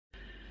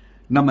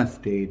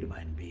Namaste,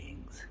 divine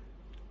beings.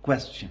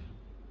 Question: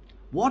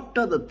 what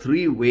are the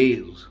three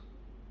ways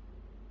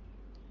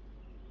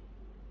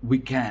we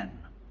can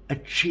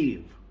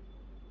achieve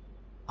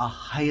our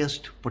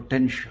highest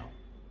potential?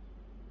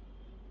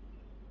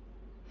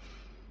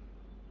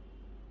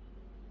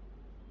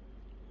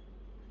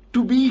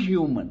 To be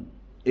human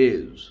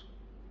is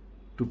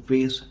to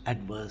face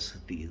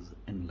adversities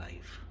in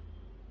life,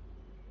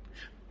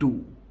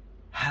 to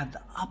have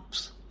the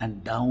ups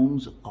and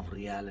downs of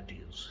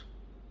realities,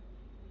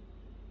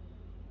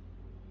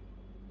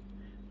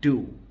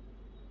 to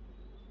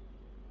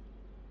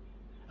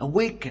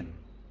awaken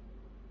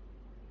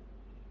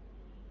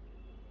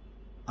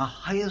our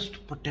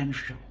highest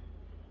potential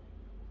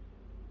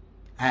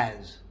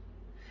as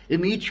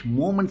in each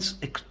moment's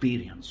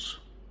experience.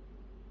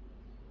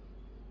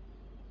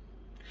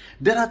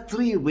 There are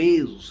three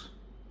ways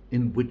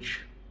in which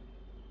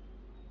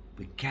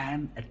we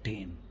can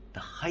attain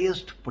the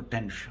highest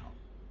potential.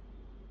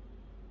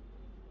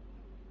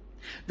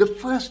 The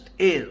first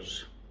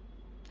is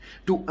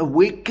to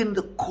awaken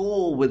the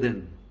core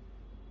within,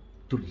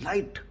 to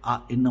light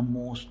our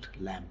innermost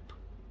lamp.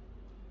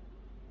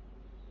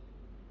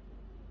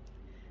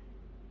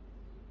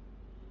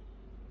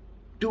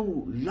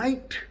 To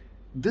light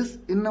this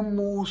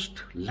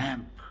innermost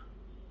lamp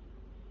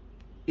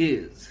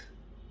is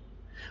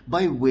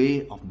by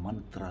way of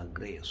mantra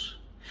grace,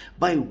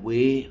 by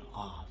way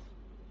of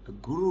the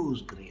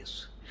Guru's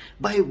grace,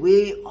 by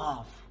way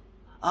of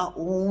our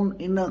own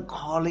inner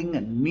calling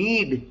and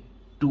need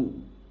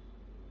to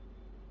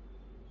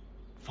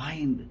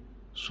find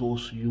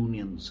source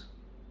unions.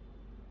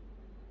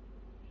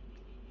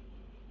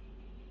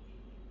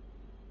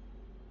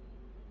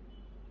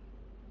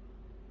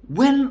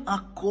 When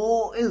our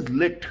core is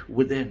lit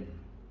within,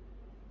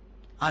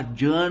 our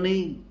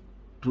journey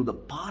to the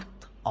path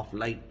of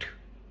light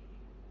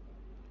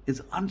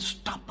is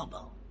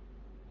unstoppable.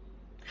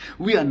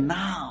 We are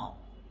now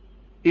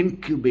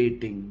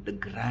incubating the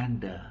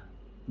grander,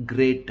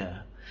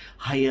 greater,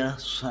 higher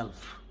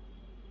self.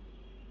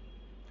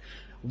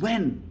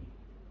 When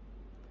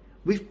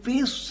we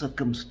face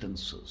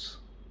circumstances,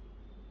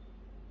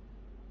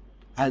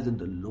 as in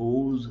the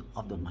lows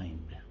of the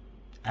mind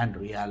and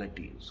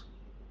realities,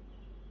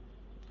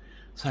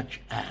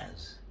 such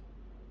as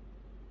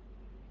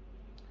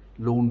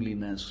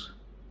loneliness,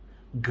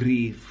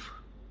 grief,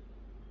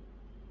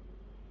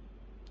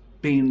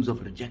 pains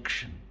of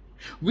rejection,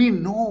 we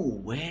know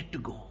where to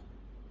go.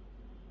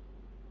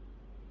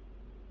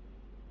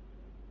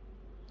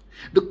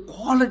 The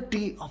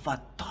quality of our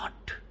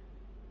thought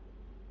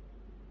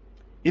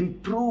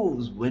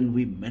improves when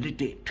we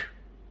meditate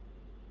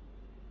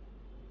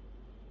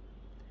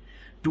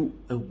to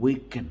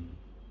awaken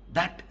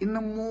that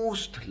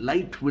innermost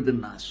light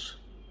within us,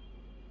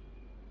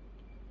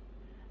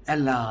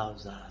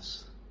 allows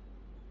us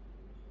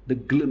the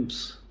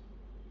glimpse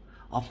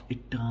of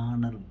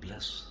eternal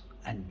bliss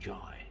and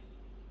joy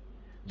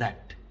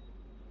that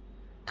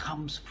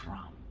comes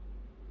from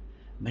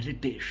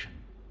meditation,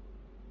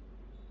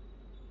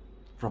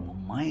 from a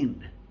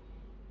mind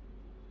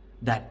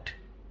that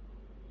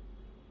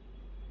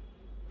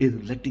is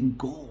letting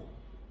go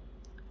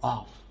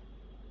of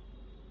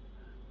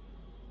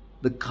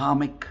the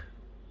karmic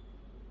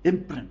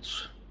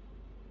imprints,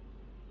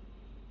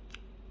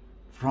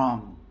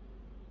 from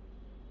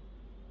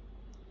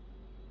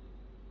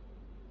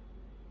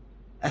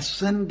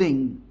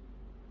ascending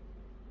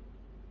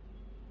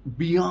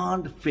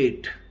beyond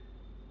fate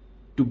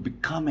to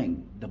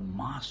becoming the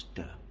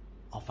master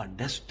of our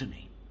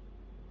destiny.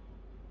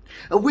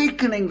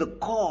 Awakening the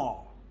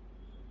core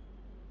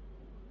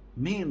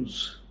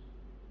means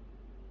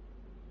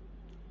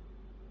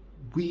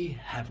we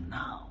have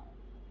now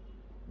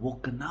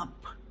woken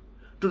up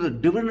to the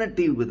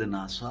divinity within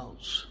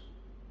ourselves,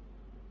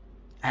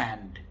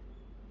 and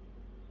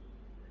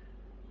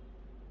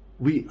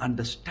we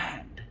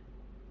understand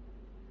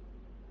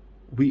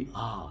we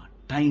are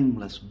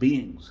timeless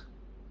beings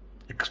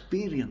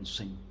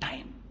experiencing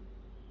time.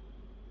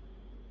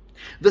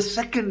 The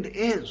second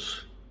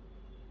is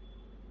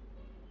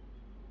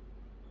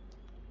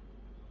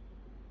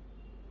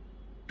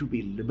to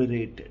be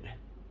liberated,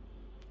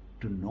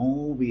 to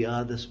know we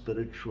are the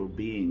spiritual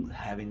beings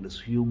having this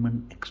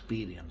human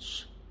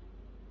experience,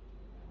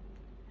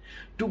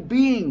 to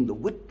being the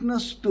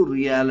witness to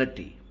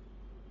reality,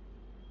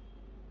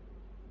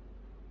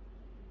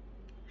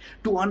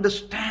 to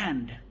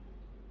understand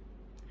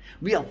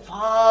we are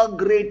far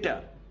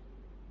greater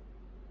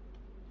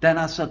than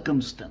our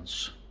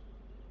circumstance.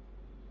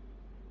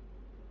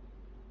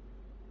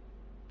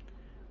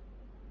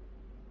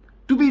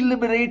 To be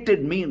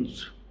liberated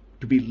means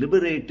to be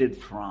liberated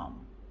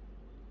from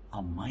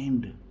our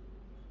mind,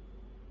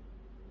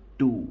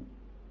 to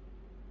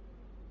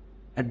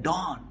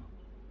adorn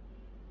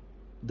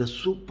the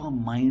super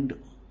mind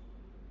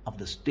of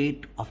the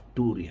state of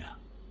Turiya,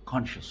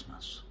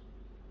 consciousness.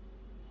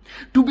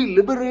 To be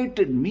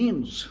liberated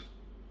means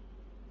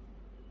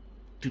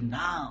to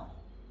now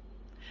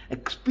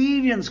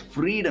experience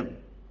freedom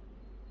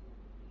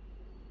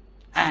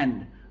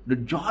and the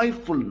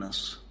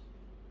joyfulness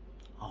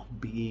of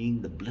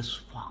being the bliss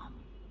form.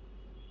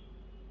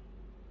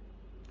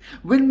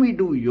 When we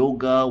do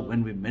yoga,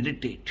 when we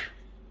meditate,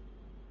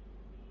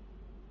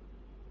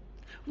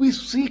 we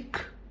seek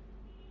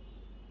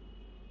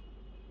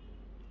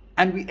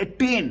and we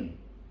attain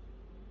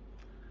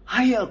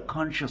higher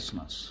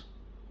consciousness.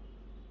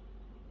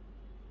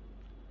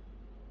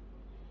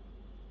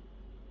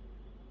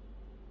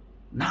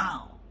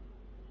 Now,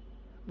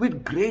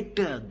 with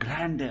greater,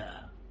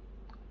 grander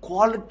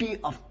quality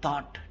of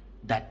thought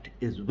that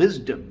is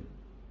wisdom,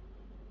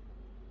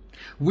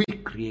 we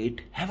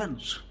create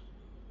heavens.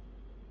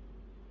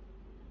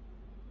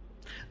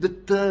 The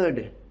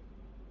third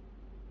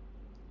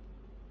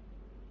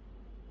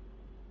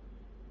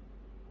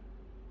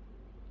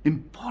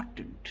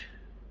important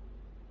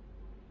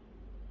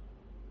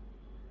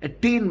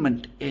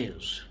attainment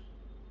is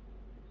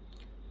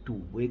to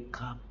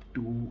wake up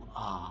to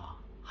our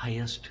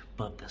highest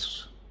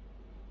purpose.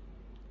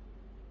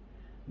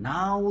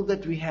 Now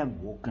that we have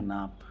woken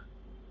up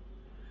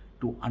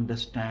to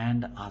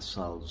understand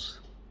ourselves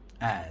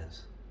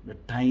as the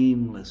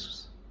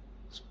timeless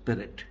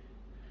spirit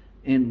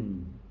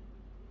in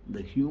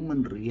the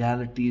human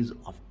realities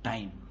of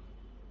time,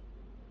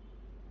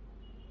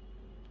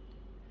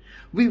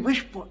 we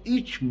wish for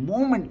each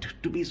moment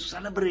to be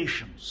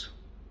celebrations.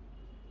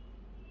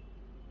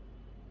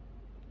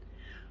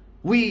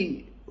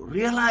 We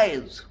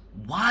realize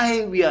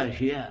why we are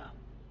here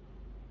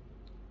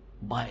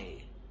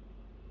by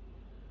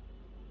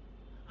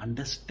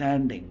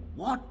understanding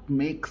what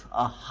makes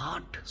our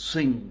heart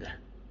sing.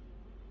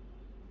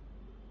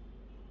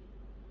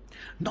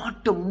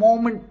 Not a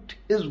moment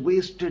is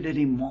wasted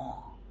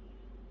anymore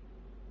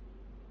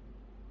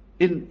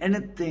in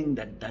anything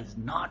that does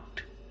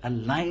not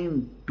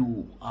align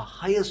to our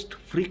highest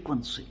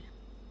frequency.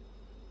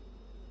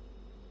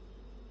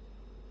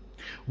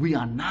 We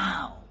are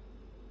now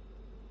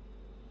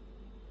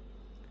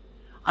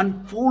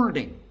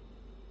unfolding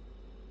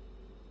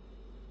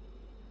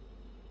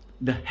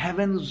the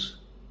heavens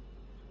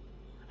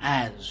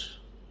as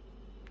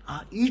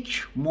our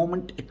each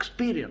moment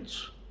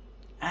experience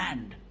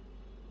and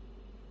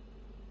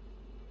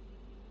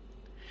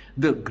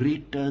the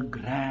greater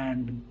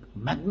grand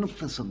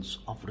magnificence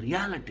of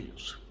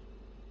realities.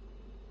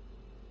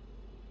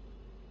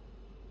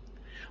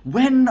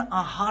 When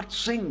our heart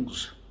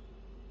sings,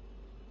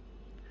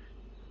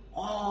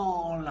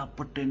 all our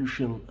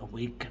potential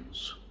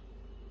awakens.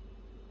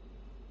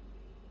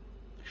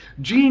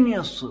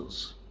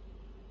 Geniuses,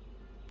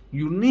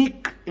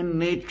 unique in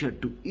nature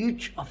to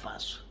each of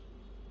us,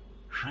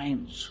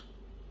 shines.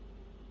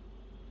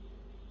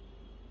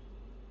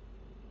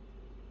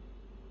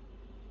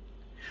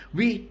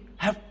 We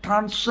have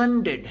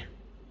transcended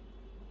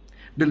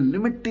the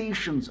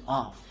limitations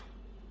of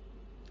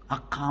our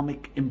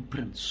karmic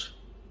imprints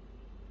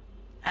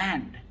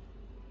and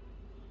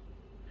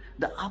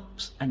the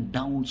ups and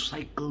down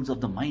cycles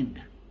of the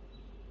mind.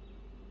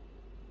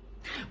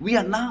 We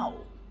are now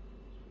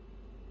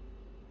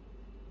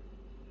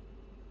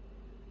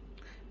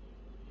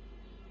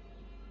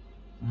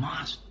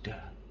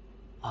master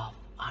of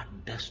our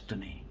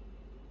destiny.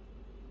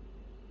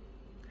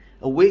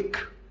 Awake,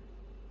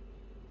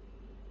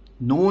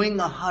 knowing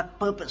our heart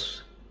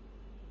purpose,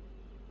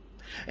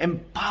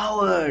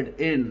 empowered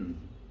in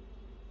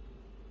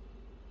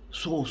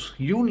source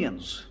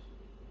unions.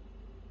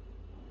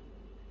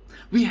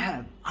 We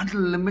have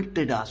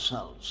unlimited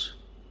ourselves.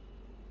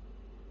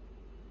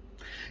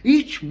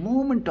 Each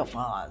moment of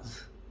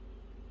ours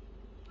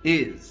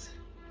is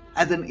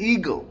as an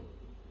eagle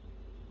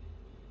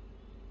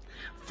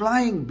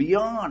flying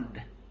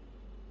beyond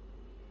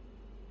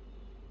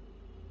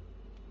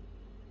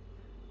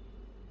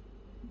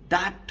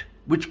that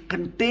which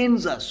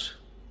contains us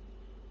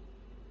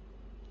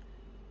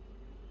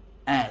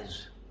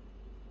as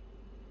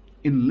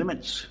in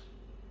limits.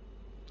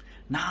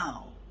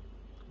 Now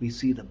we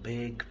see the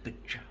big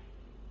picture.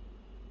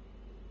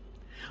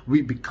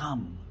 We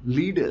become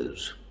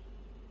leaders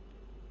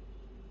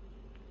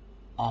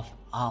of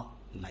our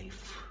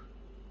life.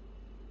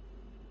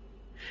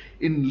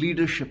 In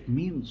leadership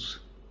means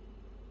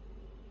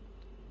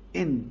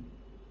in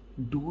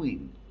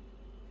doing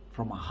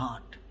from our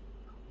heart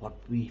what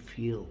we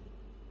feel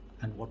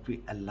and what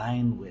we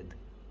align with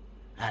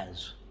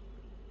as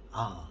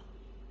our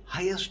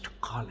highest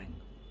calling.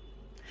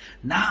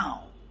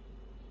 Now,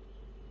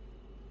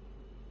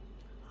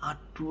 our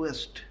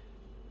truest,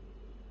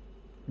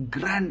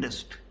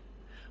 grandest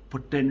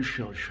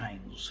potential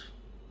shines.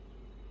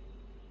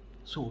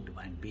 So,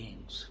 divine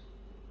beings,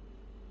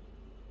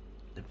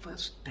 the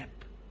first step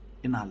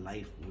in our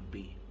life would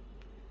be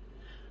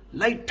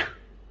light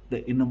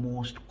the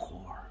innermost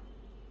core.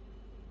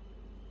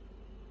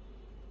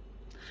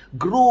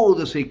 Grow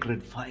the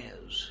sacred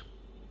fires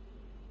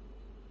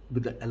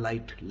with the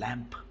alight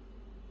lamp.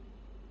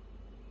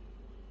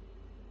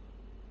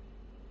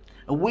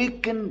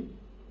 Awaken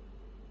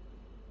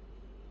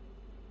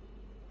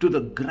to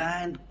the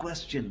grand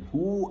question,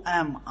 who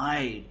am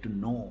I to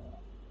know?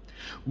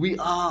 We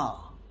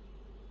are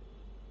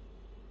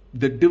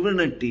the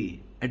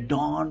divinity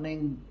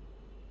adorning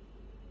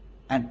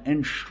and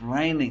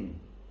enshrining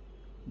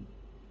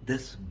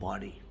this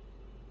body.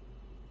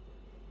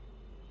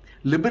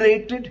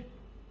 Liberated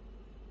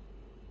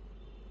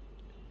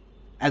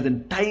as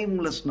in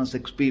timelessness,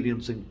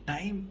 experiencing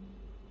time.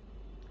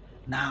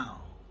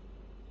 Now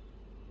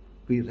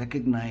we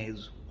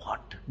recognize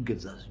what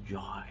gives us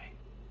joy,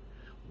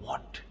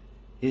 what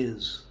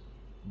is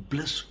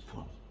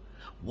blissful,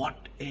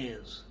 what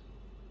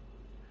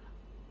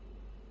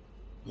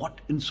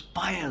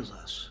inspires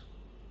us,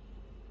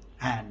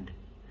 and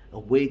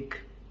awake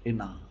in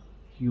our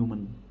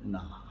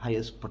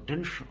highest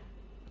potential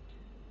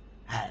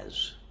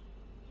as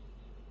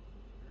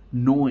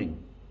knowing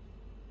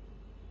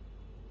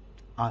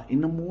our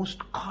innermost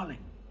calling.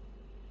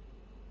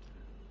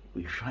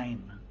 We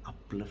shine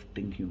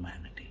uplifting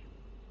humanity.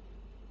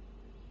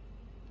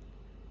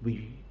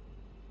 We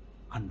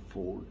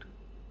unfold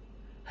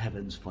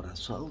heavens for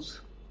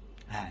ourselves,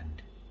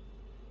 and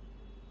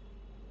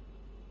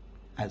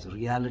as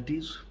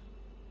realities,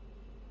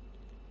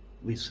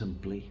 we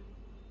simply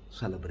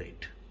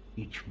celebrate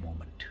each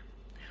moment.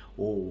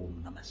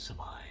 Om Namah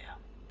Shivaya.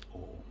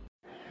 Om.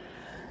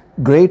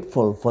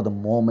 Grateful for the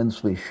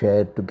moments we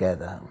shared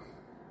together.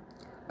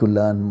 To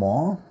learn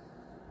more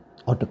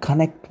or to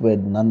connect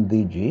with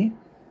Nandiji,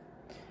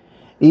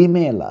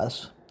 email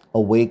us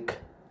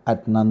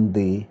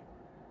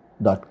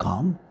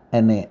awake@nandhi.com,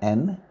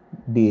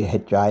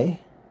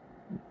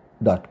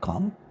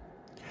 NANDHI.com,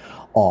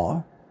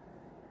 or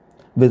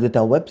visit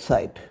our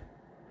website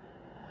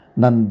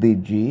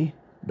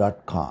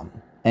nandhiji.com,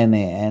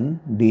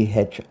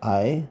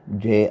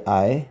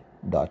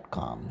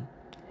 NANDHIJI.com,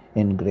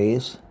 in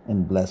grace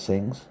and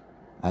blessings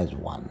as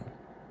one.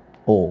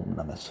 Om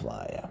Namah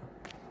Shivaya.